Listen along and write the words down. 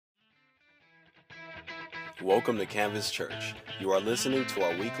Welcome to Canvas Church. You are listening to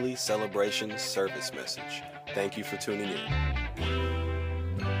our weekly celebration service message. Thank you for tuning in.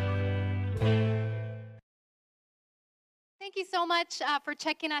 Thank you so much for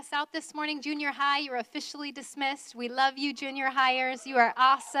checking us out this morning. Junior high, you're officially dismissed. We love you, junior hires. You are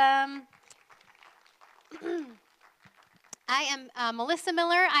awesome. I am Melissa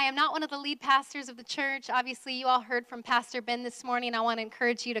Miller. I am not one of the lead pastors of the church. Obviously, you all heard from Pastor Ben this morning. I want to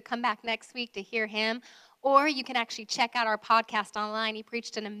encourage you to come back next week to hear him. Or you can actually check out our podcast online. He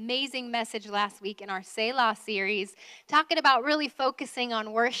preached an amazing message last week in our Selah series, talking about really focusing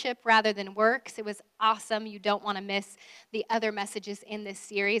on worship rather than works. It was awesome. You don't want to miss the other messages in this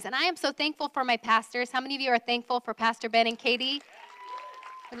series. And I am so thankful for my pastors. How many of you are thankful for Pastor Ben and Katie?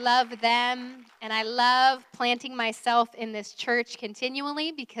 I love them, and I love planting myself in this church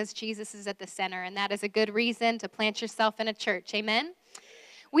continually because Jesus is at the center, and that is a good reason to plant yourself in a church. Amen?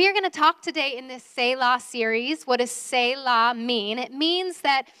 We are going to talk today in this Selah series. What does Selah mean? It means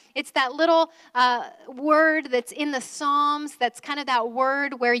that it's that little word that's in the Psalms, that's kind of that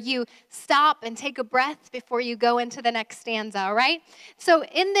word where you stop and take a breath before you go into the next stanza, right? So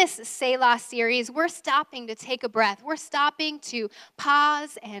in this Selah series, we're stopping to take a breath. We're stopping to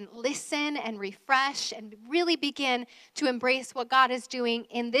pause and listen and refresh and really begin to embrace what God is doing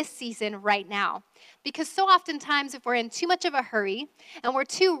in this season right now. Because so oftentimes, if we're in too much of a hurry and we're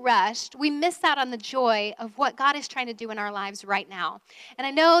too rushed, we miss out on the joy of what God is trying to do in our lives right now. And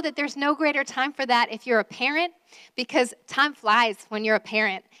I know that there's no greater time for that if you're a parent, because time flies when you're a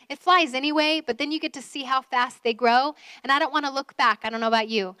parent. It flies anyway, but then you get to see how fast they grow. And I don't want to look back. I don't know about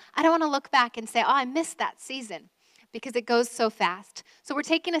you. I don't want to look back and say, oh, I missed that season, because it goes so fast. So we're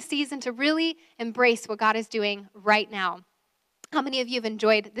taking a season to really embrace what God is doing right now. How many of you have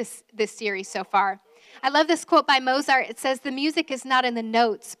enjoyed this series so far? I love this quote by Mozart. It says, the music is not in the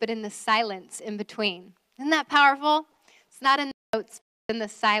notes, but in the silence in between. Isn't that powerful? It's not in the notes, but in the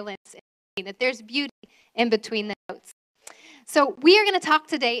silence in between. That there's beauty in between the notes. So we are going to talk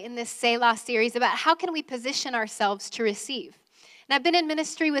today in this Selah series about how can we position ourselves to receive. And I've been in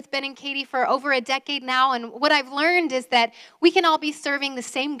ministry with Ben and Katie for over a decade now, and what I've learned is that we can all be serving the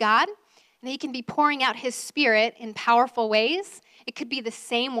same God, and He can be pouring out His Spirit in powerful ways. It could be the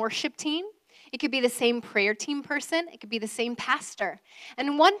same worship team. It could be the same prayer team person. It could be the same pastor.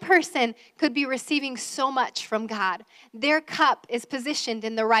 And one person could be receiving so much from God. Their cup is positioned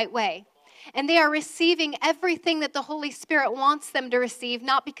in the right way. And they are receiving everything that the Holy Spirit wants them to receive,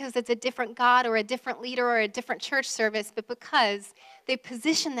 not because it's a different God or a different leader or a different church service, but because they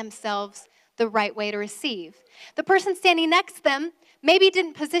position themselves the right way to receive. The person standing next to them maybe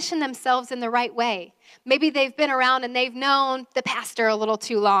didn't position themselves in the right way. Maybe they've been around and they've known the pastor a little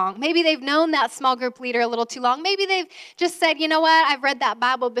too long. Maybe they've known that small group leader a little too long. Maybe they've just said, you know what, I've read that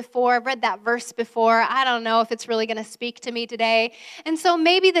Bible before, I've read that verse before. I don't know if it's really going to speak to me today. And so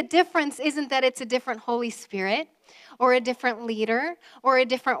maybe the difference isn't that it's a different Holy Spirit or a different leader or a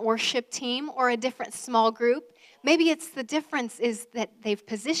different worship team or a different small group. Maybe it's the difference is that they've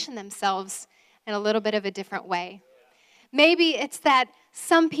positioned themselves in a little bit of a different way. Maybe it's that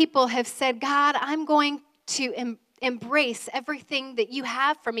some people have said, God, I'm going to embrace everything that you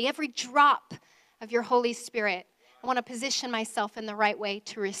have for me, every drop of your Holy Spirit. I want to position myself in the right way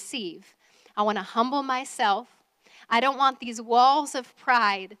to receive. I want to humble myself. I don't want these walls of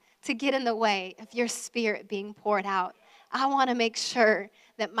pride to get in the way of your Spirit being poured out. I want to make sure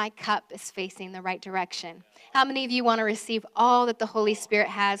that my cup is facing the right direction. How many of you want to receive all that the Holy Spirit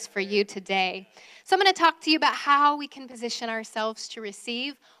has for you today? So I'm going to talk to you about how we can position ourselves to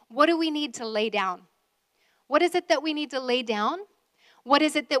receive. What do we need to lay down? What is it that we need to lay down? What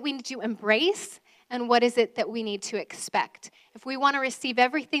is it that we need to embrace? And what is it that we need to expect? If we want to receive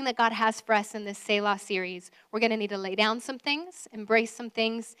everything that God has for us in this Selah series, we're going to need to lay down some things, embrace some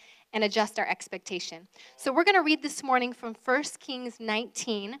things, and adjust our expectation. So we're going to read this morning from 1 Kings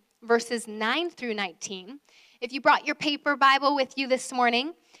 19, verses 9 through 19. If you brought your paper Bible with you this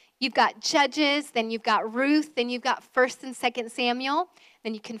morning, you've got Judges, then you've got Ruth, then you've got 1st and 2nd Samuel,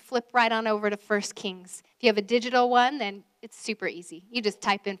 then you can flip right on over to 1 Kings. If you have a digital one, then it's super easy. You just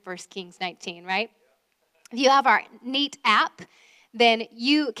type in 1 Kings 19, right? If you have our neat app, then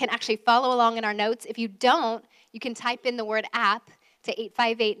you can actually follow along in our notes. If you don't, you can type in the word app to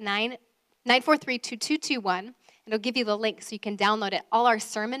 858-943-2221. It'll give you the link so you can download it. All our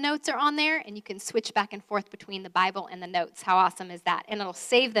sermon notes are on there, and you can switch back and forth between the Bible and the notes. How awesome is that? And it'll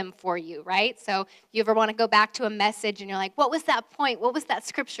save them for you, right? So if you ever want to go back to a message and you're like, what was that point? What was that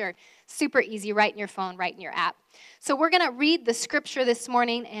scripture? Super easy, right in your phone, right in your app. So we're going to read the scripture this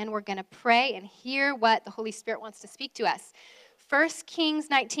morning, and we're going to pray and hear what the Holy Spirit wants to speak to us. 1 Kings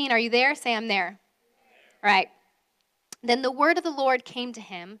 19, are you there? Say, I'm there. Right. Then the word of the Lord came to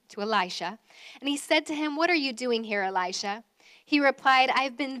him, to Elisha, and he said to him, "What are you doing here, Elisha?" He replied, "I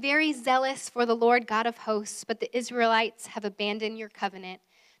have been very zealous for the Lord God of hosts, but the Israelites have abandoned your covenant,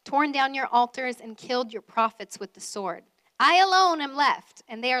 torn down your altars, and killed your prophets with the sword. I alone am left,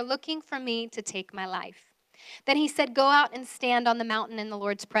 and they are looking for me to take my life." Then he said, "Go out and stand on the mountain in the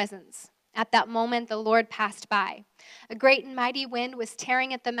Lord's presence." At that moment, the Lord passed by. A great and mighty wind was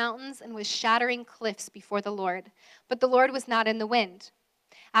tearing at the mountains and was shattering cliffs before the Lord. But the Lord was not in the wind.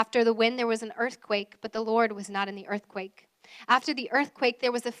 After the wind, there was an earthquake, but the Lord was not in the earthquake. After the earthquake,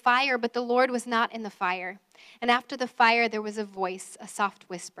 there was a fire, but the Lord was not in the fire. And after the fire, there was a voice, a soft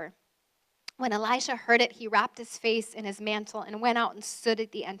whisper. When Elisha heard it, he wrapped his face in his mantle and went out and stood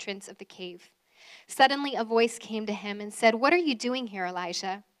at the entrance of the cave. Suddenly, a voice came to him and said, "What are you doing here,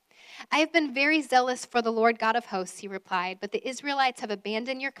 Elijah?" "I have been very zealous for the Lord God of hosts," he replied, "but the Israelites have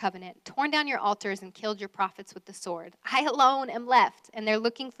abandoned your covenant, torn down your altars, and killed your prophets with the sword. I alone am left, and they're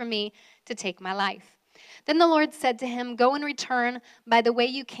looking for me to take my life." Then the Lord said to him, "Go and return by the way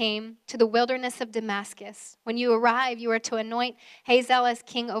you came to the wilderness of Damascus. When you arrive, you are to anoint Hazael as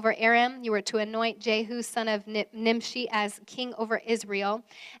king over Aram. You are to anoint Jehu, son of Nimshi, as king over Israel,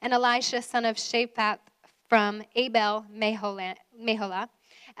 and Elisha, son of Shaphat, from Abel Meholah,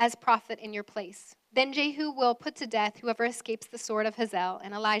 as prophet in your place. Then Jehu will put to death whoever escapes the sword of Hazael,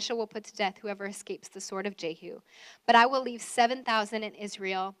 and Elisha will put to death whoever escapes the sword of Jehu. But I will leave 7,000 in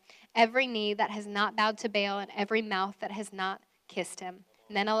Israel, every knee that has not bowed to Baal, and every mouth that has not kissed him."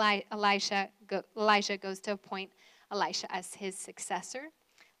 And then Elijah goes to appoint Elisha as his successor.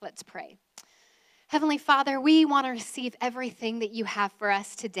 Let's pray. Heavenly Father, we want to receive everything that you have for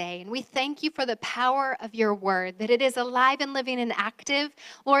us today. And we thank you for the power of your word, that it is alive and living and active.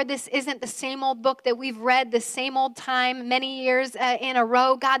 Lord, this isn't the same old book that we've read the same old time many years in a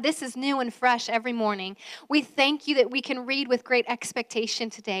row. God, this is new and fresh every morning. We thank you that we can read with great expectation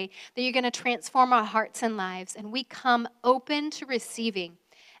today, that you're going to transform our hearts and lives. And we come open to receiving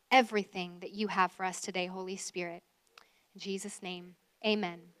everything that you have for us today, Holy Spirit. In Jesus' name,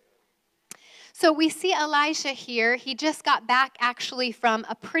 amen. So we see Elisha here. He just got back actually from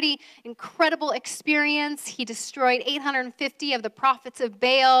a pretty incredible experience. He destroyed 850 of the prophets of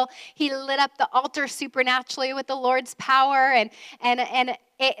Baal. He lit up the altar supernaturally with the Lord's power. The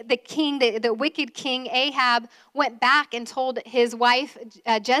wicked king Ahab went back and told his wife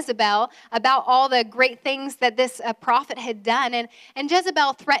Jezebel about all the great things that this prophet had done. And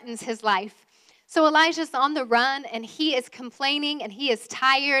Jezebel threatens his life. So Elijah's on the run, and he is complaining, and he is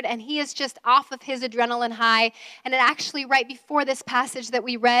tired, and he is just off of his adrenaline high. And it actually, right before this passage that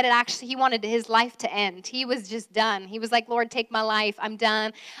we read, he wanted his life to end. He was just done. He was like, "Lord, take my life. I'm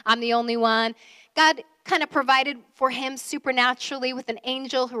done. I'm the only one." God kind of provided for him supernaturally with an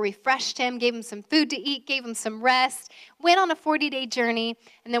angel who refreshed him, gave him some food to eat, gave him some rest, went on a 40-day journey,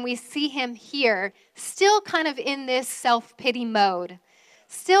 and then we see him here, still kind of in this self-pity mode.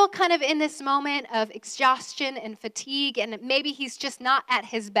 Still kind of in this moment of exhaustion and fatigue, and maybe he's just not at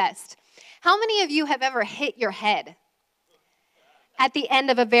his best. How many of you have ever hit your head at the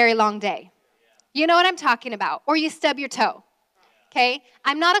end of a very long day? You know what I'm talking about. Or you stub your toe, okay?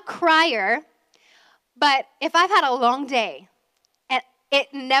 I'm not a crier, but if I've had a long day, and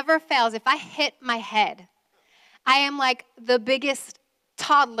it never fails, if I hit my head, I am like the biggest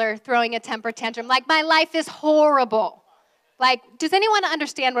toddler throwing a temper tantrum. Like, my life is horrible. Like, does anyone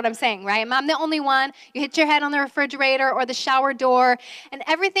understand what I'm saying, right? I'm the only one. You hit your head on the refrigerator or the shower door, and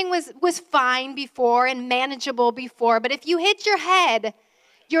everything was fine before and manageable before. But if you hit your head,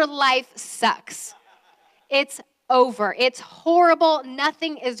 your life sucks. It's over. It's horrible.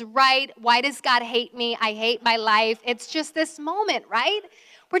 Nothing is right. Why does God hate me? I hate my life. It's just this moment, right?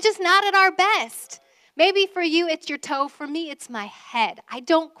 We're just not at our best. Maybe for you, it's your toe. For me, it's my head. I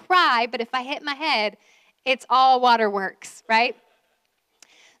don't cry, but if I hit my head, it's all waterworks, right?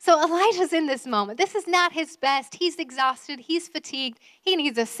 So Elijah's in this moment. This is not his best. He's exhausted. He's fatigued. He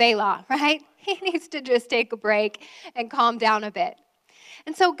needs a Selah, right? He needs to just take a break and calm down a bit.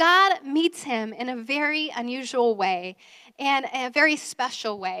 And so God meets him in a very unusual way and a very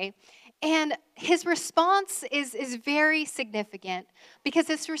special way. And his response is very significant, because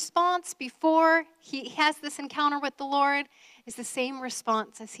his response before he has this encounter with the Lord is the same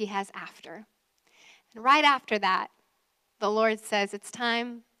response as he has after. And right after that, the Lord says, "It's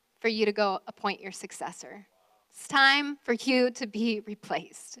time for you to go appoint your successor. It's time for you to be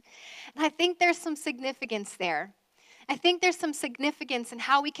replaced." And I think there's some significance there. I think there's some significance in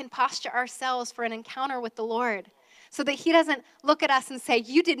how we can posture ourselves for an encounter with the Lord. so that he doesn't look at us and say,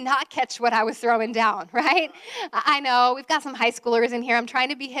 you did not catch what I was throwing down, right? I know, we've got some high schoolers in here. I'm trying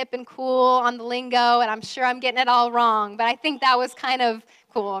to be hip and cool on the lingo, and I'm sure I'm getting it all wrong, but I think that was kind of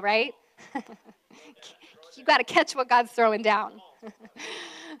cool, right? You got to catch what God's throwing down.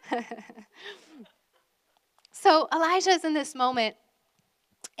 So Elijah's in this moment,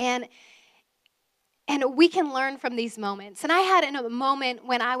 and we can learn from these moments. And I had a moment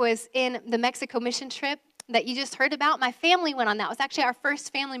when I was in the Mexico mission trip that you just heard about. My family went on that. It was actually our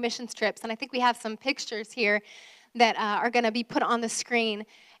first family missions trips, and I think we have some pictures here that are going to be put on the screen.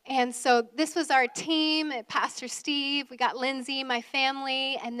 And so this was our team, Pastor Steve, we got Lindsay, my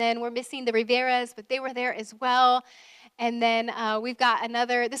family, and then we're missing the Riveras, but they were there as well. And then we've got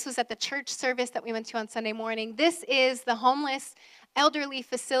another, this was at the church service that we went to on Sunday morning. This is the homeless elderly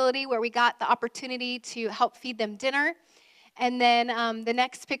facility where we got the opportunity to help feed them dinner. And then the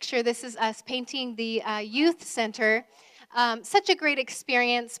next picture, this is us painting the youth center. Such a great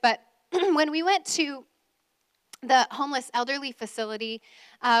experience, but when we went to the homeless elderly facility,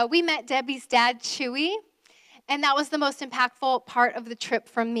 we met Debbie's dad, Chewy, and that was the most impactful part of the trip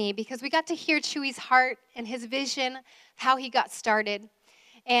for me because we got to hear Chewy's heart and his vision, how he got started.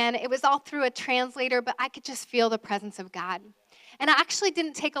 And it was all through a translator, but I could just feel the presence of God. And I actually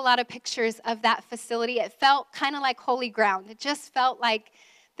didn't take a lot of pictures of that facility. It felt kind of like holy ground. It just felt like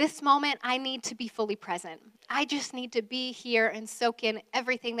this moment, I need to be fully present. I just need to be here and soak in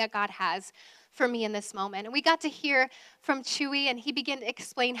everything that God has for me in this moment. And we got to hear from Chewy, and he began to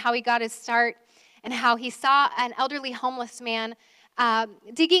explain how he got his start and how he saw an elderly homeless man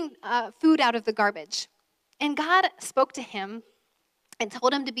digging food out of the garbage. And God spoke to him and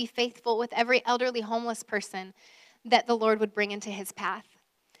told him to be faithful with every elderly homeless person that the Lord would bring into his path.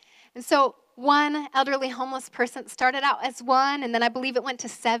 And so one elderly homeless person started out as one, and then I believe it went to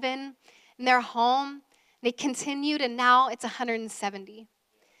 7 in their home. They continued, and now it's 170.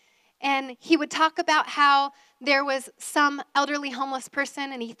 And he would talk about how there was some elderly homeless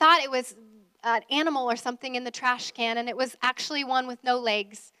person, and he thought it was an animal or something in the trash can, and it was actually one with no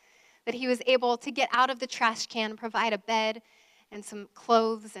legs that he was able to get out of the trash can and provide a bed and some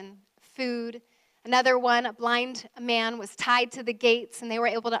clothes and food. Another one, a blind man, was tied to the gates, and they were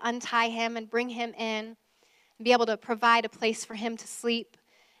able to untie him and bring him in and be able to provide a place for him to sleep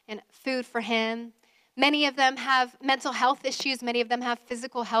and food for him. Many of them have mental health issues. Many of them have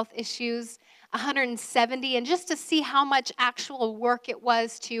physical health issues. 170, and just to see how much actual work it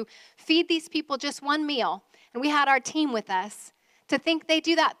was to feed these people just one meal. And we had our team with us to think they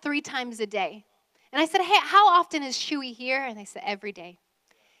do that 3 times a day. And I said, hey, how often is Chewy here? And they said, every day.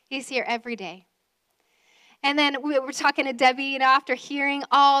 He's here every day. And then we were talking to Debbie, after hearing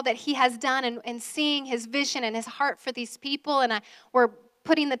all that he has done and seeing his vision and his heart for these people, and we're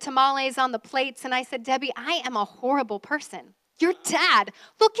putting the tamales on the plates, and I said, Debbie, I am a horrible person. Your dad,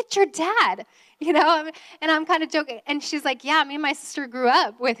 look at your dad, and I'm kind of joking. And she's like, yeah, me and my sister grew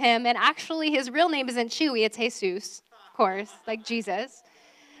up with him, and actually his real name isn't Chewy, it's Jesus, of course, like Jesus.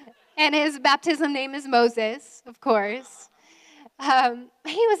 And his baptism name is Moses, of course.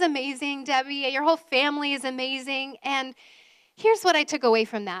 He was amazing, Debbie. Your whole family is amazing. And here's what I took away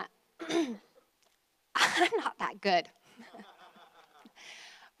from that. I'm not that good.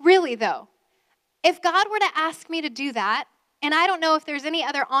 Really, though, if God were to ask me to do that, and I don't know if there's any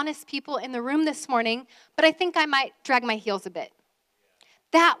other honest people in the room this morning, but I think I might drag my heels a bit.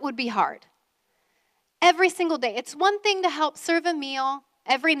 That would be hard. Every single day. It's one thing to help serve a meal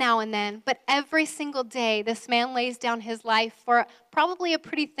every now and then, but every single day, this man lays down his life for probably a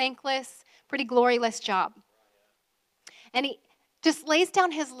pretty thankless, pretty gloryless job. And he just lays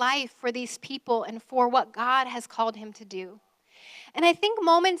down his life for these people and for what God has called him to do. And I think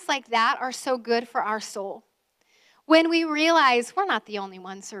moments like that are so good for our soul. When we realize we're not the only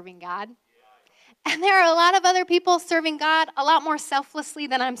ones serving God. And there are a lot of other people serving God a lot more selflessly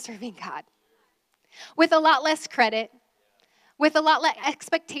than I'm serving God. With a lot less credit, with a lot less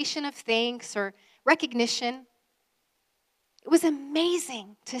expectation of thanks or recognition. It was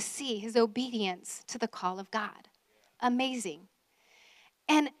amazing to see his obedience to the call of God. Amazing.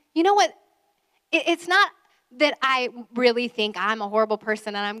 And you know what? It's not that I really think I'm a horrible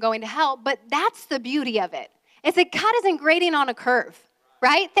person and I'm going to hell, but that's the beauty of it. It's that God isn't grading on a curve,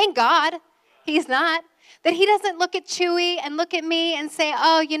 right? Thank God he's not. That he doesn't look at Chewy and look at me and say,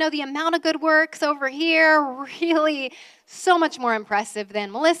 oh, the amount of good works over here, really so much more impressive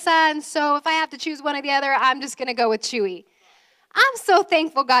than Melissa. And so if I have to choose one or the other, I'm just going to go with Chewy. I'm so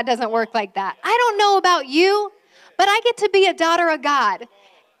thankful God doesn't work like that. I don't know about you, but I get to be a daughter of God.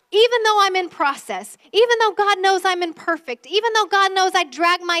 even though I'm in process, even though God knows I'm imperfect, even though God knows I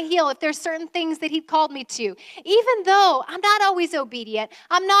drag my heel if there's certain things that He called me to, even though I'm not always obedient,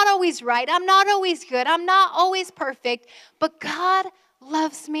 I'm not always right, I'm not always good, I'm not always perfect, but God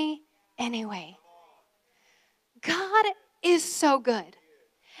loves me anyway. God is so good.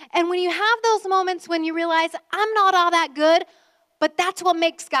 And when you have those moments when you realize I'm not all that good, but that's what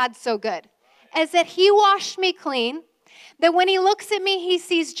makes God so good, is that He washed me clean, that when He looks at me, He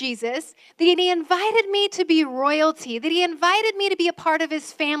sees Jesus, that He invited me to be royalty, that He invited me to be a part of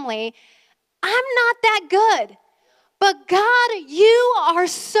His family. I'm not that good, but God, you are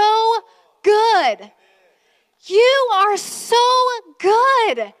so good. You are so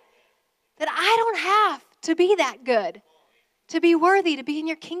good that I don't have to be that good to be worthy to be in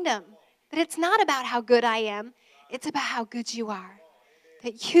your kingdom. That it's not about how good I am, it's about how good you are.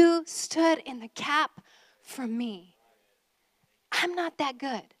 That you stood in the gap for me. I'm not that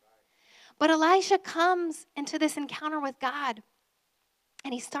good. But Elijah comes into this encounter with God,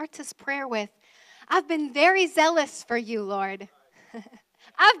 and he starts his prayer with, I've been very zealous for you, Lord.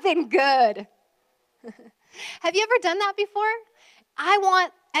 I've been good. Have you ever done that before? I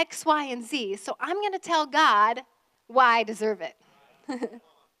want X, Y, and Z, so I'm going to tell God why I deserve it.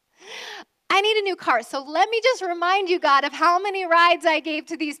 I need a new car, so let me just remind you, God, of how many rides I gave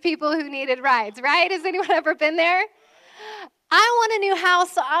to these people who needed rides, right? Has anyone ever been there? I want a new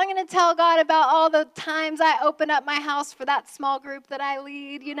house, so I'm going to tell God about all the times I open up my house for that small group that I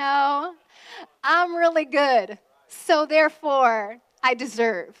lead, you know. I'm really good, so therefore I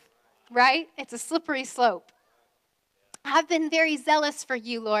deserve, right? It's a slippery slope. I've been very zealous for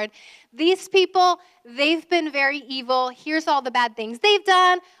you, Lord. These people, they've been very evil. Here's all the bad things they've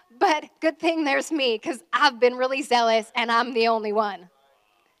done, but good thing there's me because I've been really zealous and I'm the only one.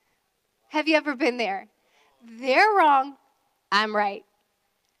 Have you ever been there? They're wrong. I'm right.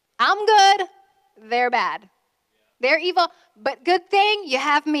 I'm good. They're bad. They're evil, but good thing you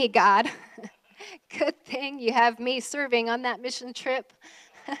have me, God. Good thing you have me serving on that mission trip.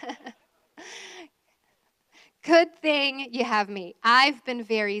 Good thing you have me. I've been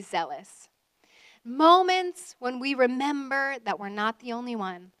very zealous. Moments when we remember that we're not the only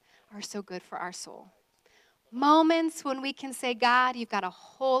one are so good for our soul. Moments when we can say, God, you've got a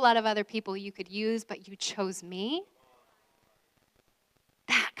whole lot of other people you could use, but you chose me.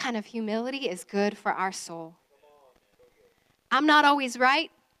 That kind of humility is good for our soul. I'm not always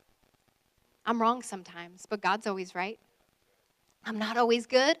right. I'm wrong sometimes, but God's always right. I'm not always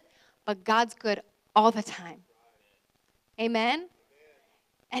good, but God's good all the time. Amen?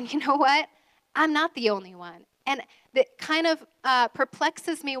 And you know what? I'm not the only one. And that kind of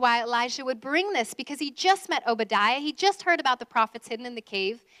perplexes me why Elijah would bring this, because he just met Obadiah. He just heard about the prophets hidden in the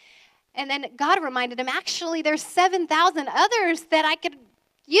cave. And then God reminded him, actually, there's 7,000 others that I could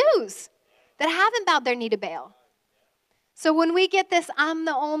use that haven't bowed their knee to Baal. So when we get this I'm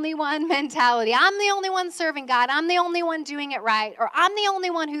the only one mentality, I'm the only one serving God, I'm the only one doing it right, or I'm the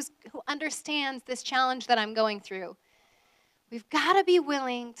only one who understands this challenge that I'm going through, we've got to be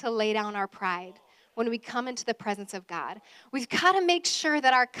willing to lay down our pride when we come into the presence of God. We've got to make sure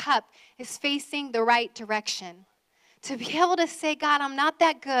that our cup is facing the right direction to be able to say, God, I'm not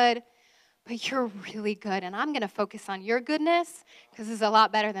that good, but you're really good, and I'm going to focus on your goodness because it's a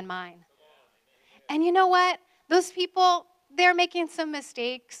lot better than mine. And you know what? Those people, they're making some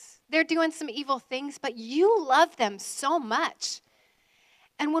mistakes. They're doing some evil things, but you love them so much.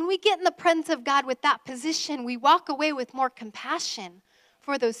 And when we get in the presence of God with that position, we walk away with more compassion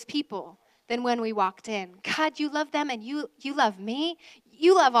for those people than when we walked in. God, you love them, and you love me.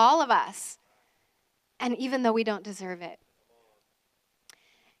 You love all of us. And even though we don't deserve it.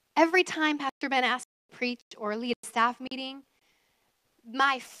 Every time Pastor Ben asks me to preach or lead a staff meeting,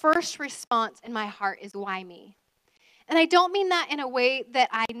 my first response in my heart is, why me? And I don't mean that in a way that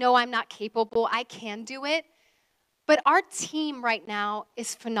I know I'm not capable. I can do it. But our team right now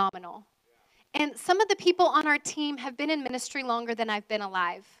is phenomenal. And some of the people on our team have been in ministry longer than I've been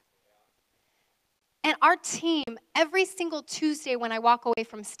alive. And our team, every single Tuesday when I walk away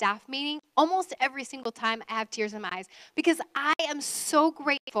from staff meeting, almost every single time I have tears in my eyes because I am so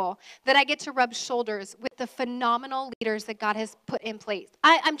grateful that I get to rub shoulders with the phenomenal leaders that God has put in place.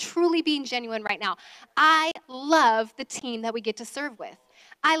 I'm truly being genuine right now. I love the team that we get to serve with.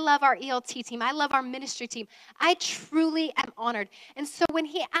 I love our ELT team. I love our ministry team. I truly am honored. And so when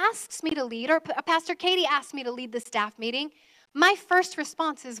he asks me to lead, or Pastor Katie asked me to lead the staff meeting, my first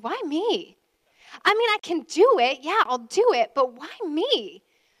response is, why me? I mean, I can do it. Yeah, I'll do it. But why me?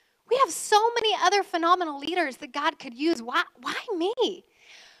 We have so many other phenomenal leaders that God could use. Why me?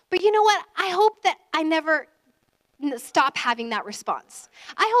 But you know what? I hope that I never stop having that response.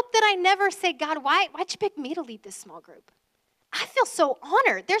 I hope that I never say, God, why'd you pick me to lead this small group? I feel so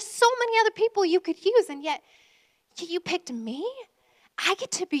honored. There's so many other people you could use, and yet you picked me? I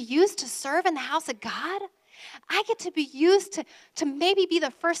get to be used to serve in the house of God? I get to be used to maybe be the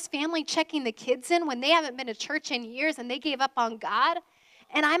first family checking the kids in when they haven't been to church in years and they gave up on God?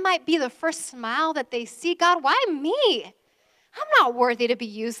 And I might be the first smile that they see. God, why me? I'm not worthy to be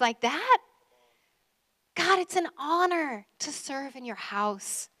used like that. God, it's an honor to serve in your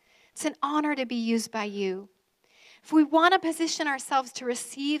house. It's an honor to be used by you. If we want to position ourselves to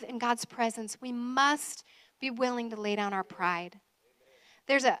receive in God's presence, we must be willing to lay down our pride.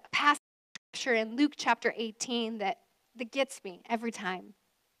 There's a passage of scripture in Luke chapter 18 that gets me every time.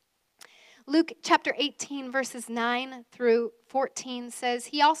 Luke chapter 18, verses 9 through 14 says,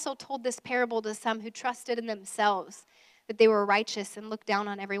 he also told this parable to some who trusted in themselves that they were righteous and looked down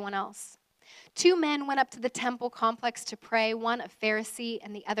on everyone else. 2 men went up to the temple complex to pray, one a Pharisee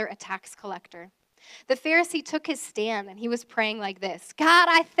and the other a tax collector. The Pharisee took his stand and he was praying like this: God,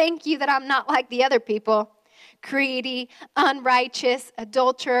 I thank you that I'm not like the other people, greedy, unrighteous,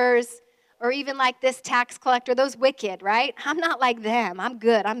 adulterers, or even like this tax collector, those wicked, right? I'm not like them. I'm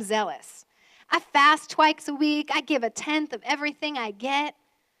good. I'm zealous. I fast twice a week. I give 1/10 of everything I get.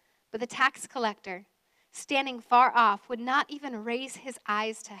 But the tax collector, standing far off, would not even raise his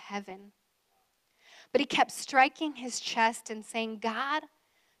eyes to heaven. But he kept striking his chest and saying, God,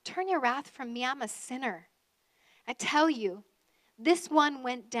 turn your wrath from me. I'm a sinner. I tell you, this one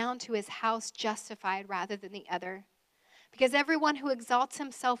went down to his house justified rather than the other. Because everyone who exalts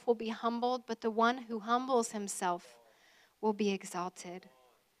himself will be humbled, but the one who humbles himself will be exalted.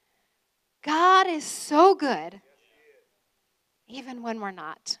 God is so good, even when we're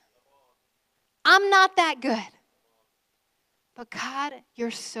not. I'm not that good. But God,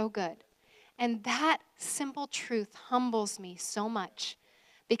 you're so good. And that simple truth humbles me so much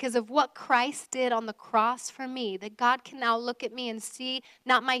because of what Christ did on the cross for me, that God can now look at me and see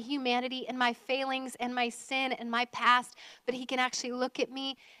not my humanity and my failings and my sin and my past, but he can actually look at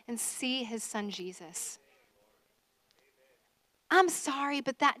me and see his son Jesus. I'm sorry,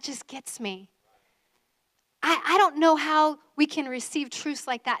 but that just gets me. I don't know how we can receive truths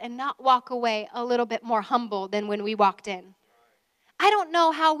like that and not walk away a little bit more humble than when we walked in. I don't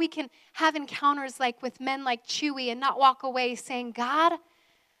know how we can have encounters like with men like Chewy and not walk away saying, God,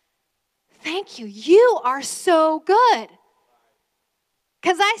 thank you. You are so good.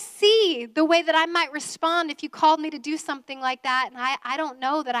 Because I see the way that I might respond if you called me to do something like that, and I don't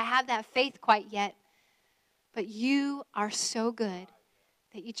know that I have that faith quite yet. But you are so good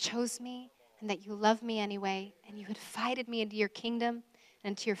that you chose me and that you love me anyway, and you invited me into your kingdom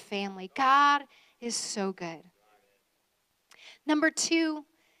and into your family. God is so good. Number 2,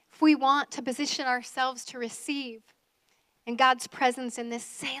 if we want to position ourselves to receive in God's presence in this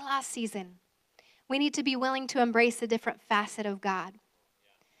Selah season, we need to be willing to embrace a different facet of God.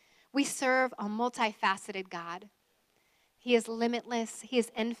 We serve a multifaceted God. He is limitless. He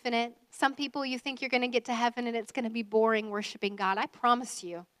is infinite. Some people, you think you're going to get to heaven and it's going to be boring worshiping God. I promise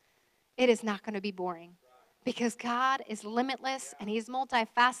you, it is not going to be boring. Because God is limitless and he's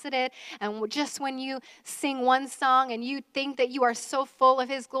multifaceted. And just when you sing one song and you think that you are so full of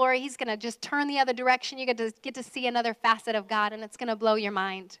his glory, he's going to just turn the other direction. You get to see another facet of God, and it's going to blow your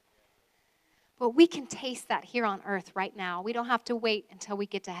mind. But we can taste that here on earth right now. We don't have to wait until we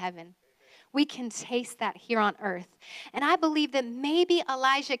get to heaven. We can taste that here on earth. And I believe that maybe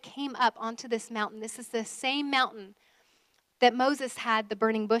Elijah came up onto this mountain. This is the same mountain that Moses had the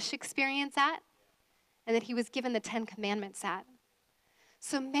burning bush experience at, and that he was given the 10 Commandments at.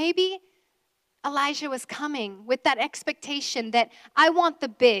 So maybe Elijah was coming with that expectation that I want the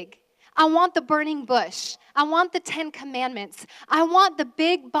big. I want the burning bush. I want the 10 Commandments. I want the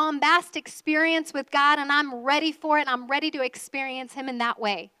big bombastic experience with God, and I'm ready for it. I'm ready to experience him in that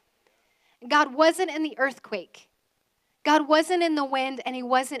way. God wasn't in the earthquake. God wasn't in the wind, and he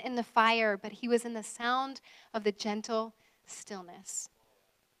wasn't in the fire, but he was in the sound of the gentle stillness.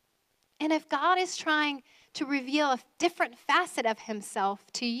 And if God is trying to reveal a different facet of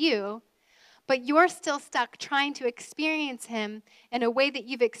himself to you, but you're still stuck trying to experience him in a way that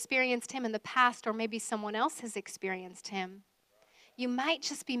you've experienced him in the past, or maybe someone else has experienced him, you might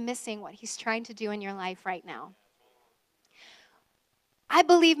just be missing what he's trying to do in your life right now. I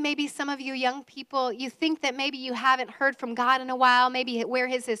believe maybe some of you young people, you think that maybe you haven't heard from God in a while. Maybe where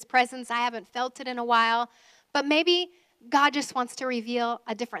is his presence? I haven't felt it in a while. But maybe God just wants to reveal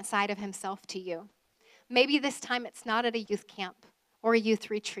a different side of himself to you. Maybe this time it's not at a youth camp or a youth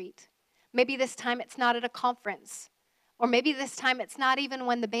retreat. Maybe this time it's not at a conference. Or maybe this time it's not even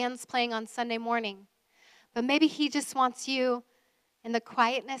when the band's playing on Sunday morning. But maybe he just wants you in the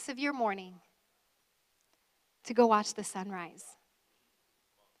quietness of your morning to go watch the sunrise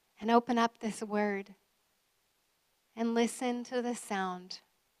and open up this word and listen to the sound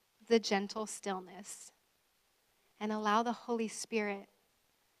of the gentle stillness and allow the Holy Spirit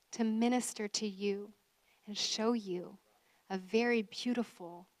to minister to you and show you a very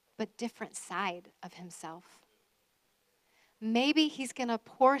beautiful but different side of himself. Maybe he's going to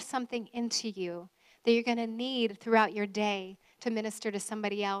pour something into you that you're going to need throughout your day to minister to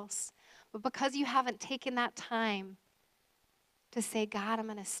somebody else. But because you haven't taken that time to say, God, I'm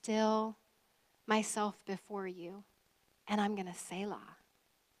going to still myself before you, and I'm going to Selah,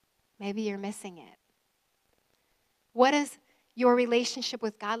 maybe you're missing it. What does your relationship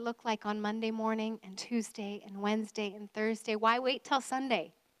with God look like on Monday morning and Tuesday and Wednesday and Thursday? Why wait till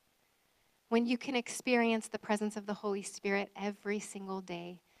Sunday when you can experience the presence of the Holy Spirit every single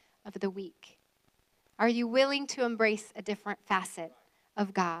day of the week? Are you willing to embrace a different facet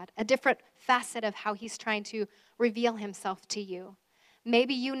of God, a different facet of how he's trying to reveal himself to you?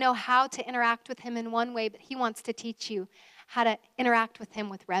 Maybe you know how to interact with him in one way, but he wants to teach you how to interact with him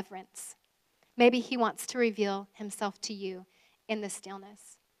with reverence. Maybe he wants to reveal himself to you in the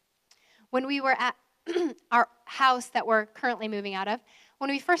stillness. When we were at our house that we're currently moving out of, when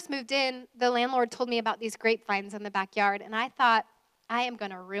we first moved in, the landlord told me about these grapevines in the backyard, and I thought, I am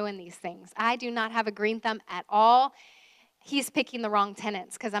going to ruin these things. I do not have a green thumb at all. He's picking the wrong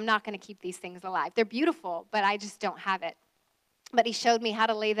tenants because I'm not going to keep these things alive. They're beautiful, but I just don't have it. But he showed me how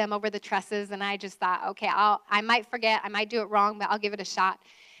to lay them over the trusses, and I just thought, okay, I might forget, I might do it wrong, but I'll give it a shot.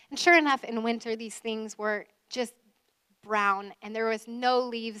 And sure enough, in winter, these things were just brown, and there was no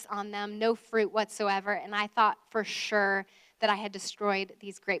leaves on them, no fruit whatsoever, and I thought for sure that I had destroyed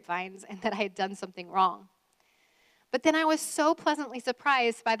these grapevines and that I had done something wrong. But then I was so pleasantly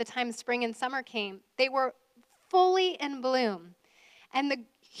surprised by the time spring and summer came. They were fully in bloom, and the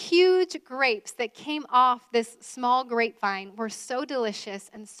huge grapes that came off this small grapevine were so delicious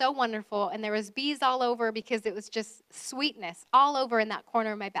and so wonderful, and there was bees all over because it was just sweetness all over in that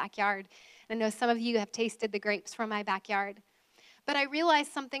corner of my backyard. And I know some of you have tasted the grapes from my backyard. But I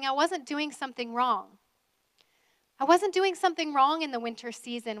realized something. I wasn't doing something wrong. I wasn't doing something wrong in the winter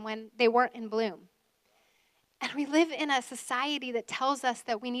season when they weren't in bloom. And we live in a society that tells us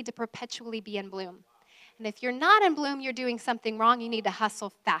that we need to perpetually be in bloom. And if you're not in bloom, you're doing something wrong. You need to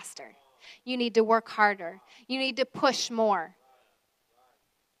hustle faster. You need to work harder. You need to push more.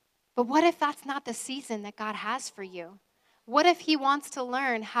 But what if that's not the season that God has for you? What if he wants to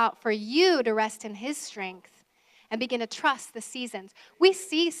learn how for you to rest in his strength and begin to trust the seasons? We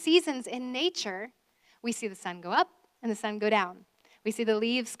see seasons in nature. We see the sun go up and the sun go down. We see the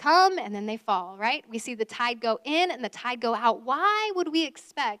leaves come and then they fall, right? We see the tide go in and the tide go out. Why would we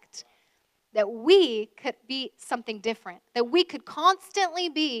expect that we could be something different? That we could constantly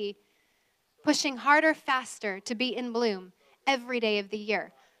be pushing harder, faster to be in bloom every day of the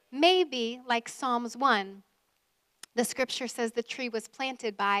year? Maybe, like Psalms 1, the scripture says the tree was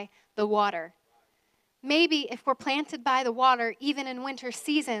planted by the water. Maybe if we're planted by the water, even in winter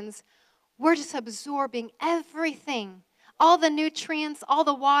seasons, we're just absorbing everything. All the nutrients, all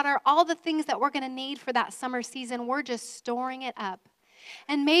the water, all the things that we're going to need for that summer season, we're just storing it up.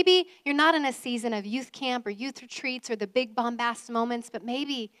 And maybe you're not in a season of youth camp or youth retreats or the big bombast moments, but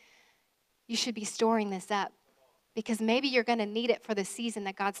maybe you should be storing this up because maybe you're going to need it for the season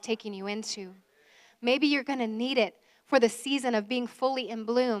that God's taking you into. Maybe you're going to need it for the season of being fully in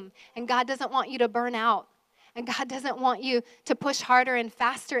bloom, and God doesn't want you to burn out. And God doesn't want you to push harder and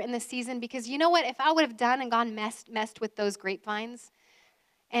faster in the season because you know what? If I would have done and gone messed with those grapevines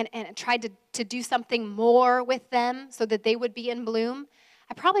and tried to do something more with them so that they would be in bloom,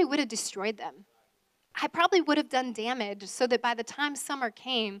 I probably would have destroyed them. I probably would have done damage so that by the time summer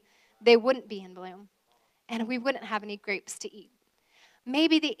came, they wouldn't be in bloom and we wouldn't have any grapes to eat.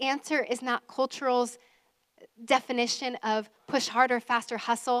 Maybe the answer is not cultural's definition of push harder, faster,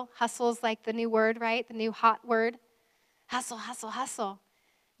 hustle. Hustle's like the new word, right? The new hot word. Hustle, hustle, hustle.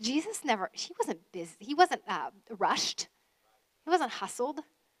 Jesus he wasn't busy. He wasn't rushed. He wasn't hustled,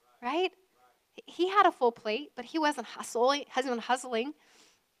 right? He had a full plate, but he wasn't hustling. I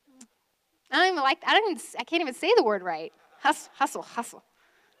can't even say the word right. Hustle, hustle.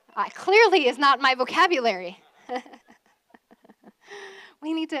 Clearly is not my vocabulary.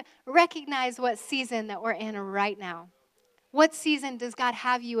 We need to recognize what season that we're in right now. What season does God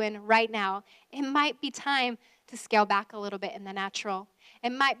have you in right now? It might be time to scale back a little bit in the natural. It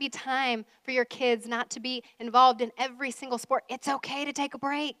might be time for your kids not to be involved in every single sport. It's okay to take a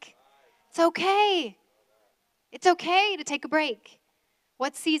break. It's okay. It's okay to take a break.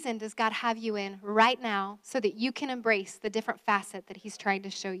 What season does God have you in right now so that you can embrace the different facet that he's trying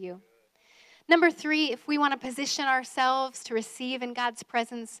to show you? Number 3, if we want to position ourselves to receive in God's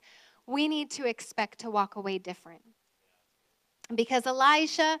presence, we need to expect to walk away different. Because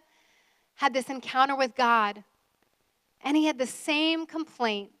Elijah had this encounter with God, and he had the same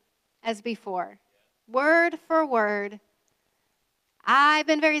complaint as before. Word for word, I've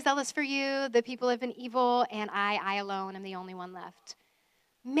been very zealous for you, the people have been evil, and I alone am the only one left.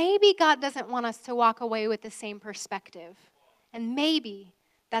 Maybe God doesn't want us to walk away with the same perspective. And maybe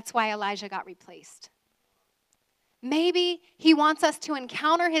that's why Elijah got replaced. Maybe he wants us to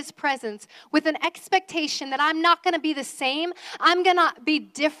encounter his presence with an expectation that I'm not going to be the same. I'm going to be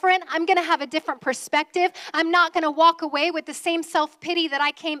different. I'm going to have a different perspective. I'm not going to walk away with the same self-pity that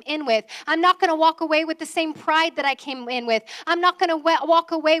I came in with. I'm not going to walk away with the same pride that I came in with. I'm not going to walk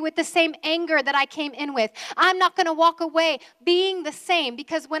away with the same anger that I came in with. I'm not going to walk away being the same,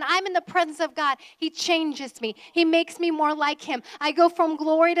 because when I'm in the presence of God, he changes me. He makes me more like him. I go from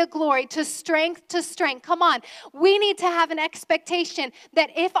glory to glory, to strength to strength. Come on. We need to have an expectation that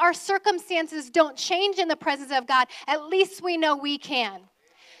if our circumstances don't change in the presence of God, at least we know we can.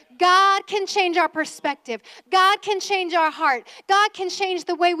 God can change our perspective. God can change our heart. God can change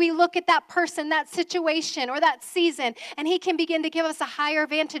the way we look at that person, that situation, or that season, and he can begin to give us a higher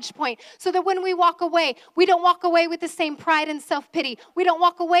vantage point so that when we walk away, we don't walk away with the same pride and self-pity. We don't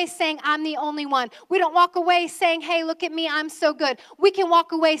walk away saying, I'm the only one. We don't walk away saying, hey, look at me, I'm so good. We can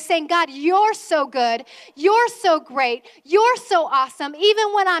walk away saying, God, you're so good. You're so great. You're so awesome,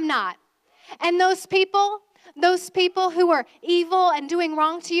 even when I'm not. And those people who are evil and doing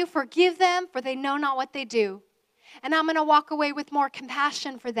wrong to you, forgive them, for they know not what they do. And I'm going to walk away with more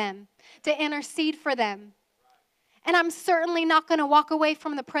compassion for them, to intercede for them. And I'm certainly not going to walk away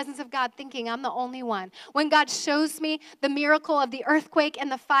from the presence of God thinking I'm the only one. When God shows me the miracle of the earthquake and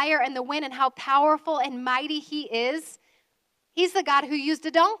the fire and the wind and how powerful and mighty he is, he's the God who used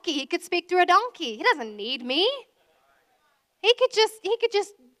a donkey. He could speak through a donkey. He doesn't need me. He could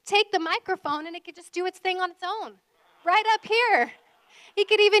just take the microphone and it could just do its thing on its own, right up here. He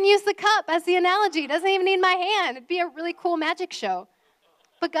could even use the cup as the analogy. He doesn't even need my hand. It'd be a really cool magic show.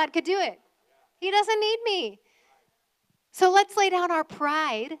 But God could do it. He doesn't need me. So let's lay down our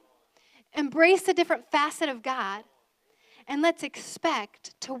pride, embrace a different facet of God, and let's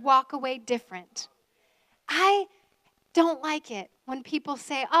expect to walk away different. I don't like it when people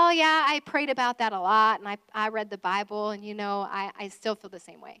say, oh yeah, I prayed about that a lot, and I read the Bible, and I still feel the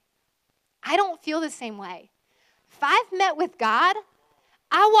same way. I don't feel the same way. If I've met with God,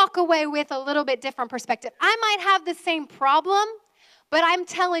 I walk away with a little bit different perspective. I might have the same problem, but I'm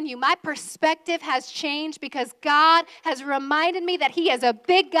telling you, my perspective has changed because God has reminded me that he is a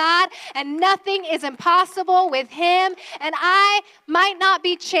big God and nothing is impossible with him. And I might not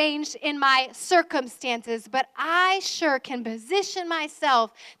be changed in my circumstances, but I sure can position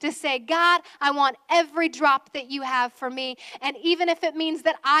myself to say, God, I want every drop that you have for me. And even if it means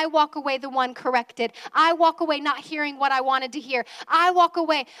that I walk away the one corrected, I walk away not hearing what I wanted to hear, I walk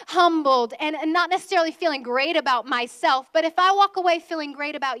away humbled and not necessarily feeling great about myself, but if I walk away feeling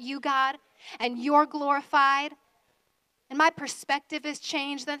great about you, God, and you're glorified, and my perspective is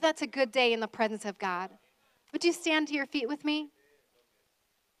changed, then that's a good day in the presence of God. Would you stand to your feet with me?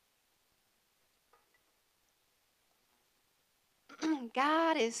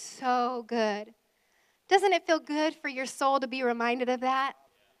 God is so good. Doesn't it feel good for your soul to be reminded of that?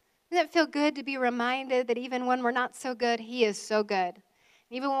 Doesn't it feel good to be reminded that even when we're not so good, he is so good?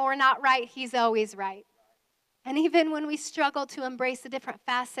 Even when we're not right, he's always right. And even when we struggle to embrace a different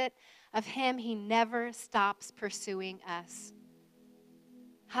facet of him, he never stops pursuing us.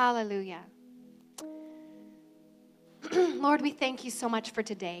 Hallelujah. Lord, we thank you so much for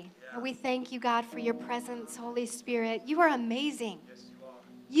today. We thank you, God, for your presence, Holy Spirit. You are amazing.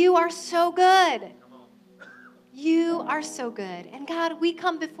 You are so good. You are so good. And God, we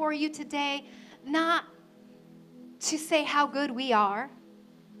come before you today not to say how good we are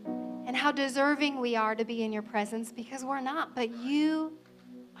and how deserving we are to be in your presence, because we're not, but you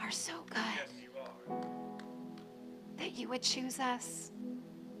are so good that you would choose us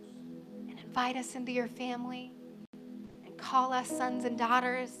and invite us into your family and call us sons and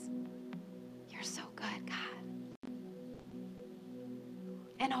daughters. You're so good, God.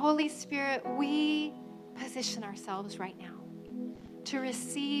 And Holy Spirit, we position ourselves right now to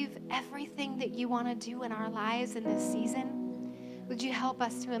receive everything that you want to do in our lives in this season. Would you help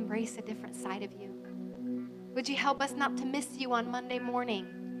us to embrace a different side of you? Would you help us not to miss you on Monday morning?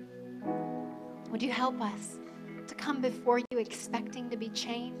 Would you help us to come before you expecting to be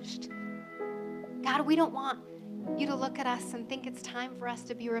changed? God, we don't want you to look at us and think it's time for us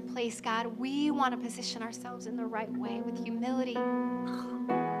to be replaced, God. We want to position ourselves in the right way with humility.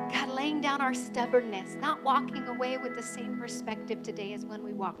 God, laying down our stubbornness, not walking away with the same perspective today as when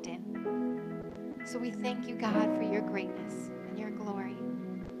we walked in. So we thank you, God, for your greatness and your glory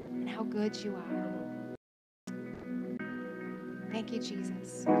and how good you are. Thank you,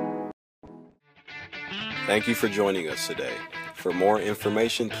 Jesus. Thank you for joining us today. For more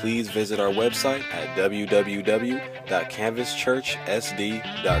information, please visit our website at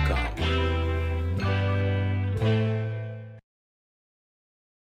www.canvaschurchsd.com.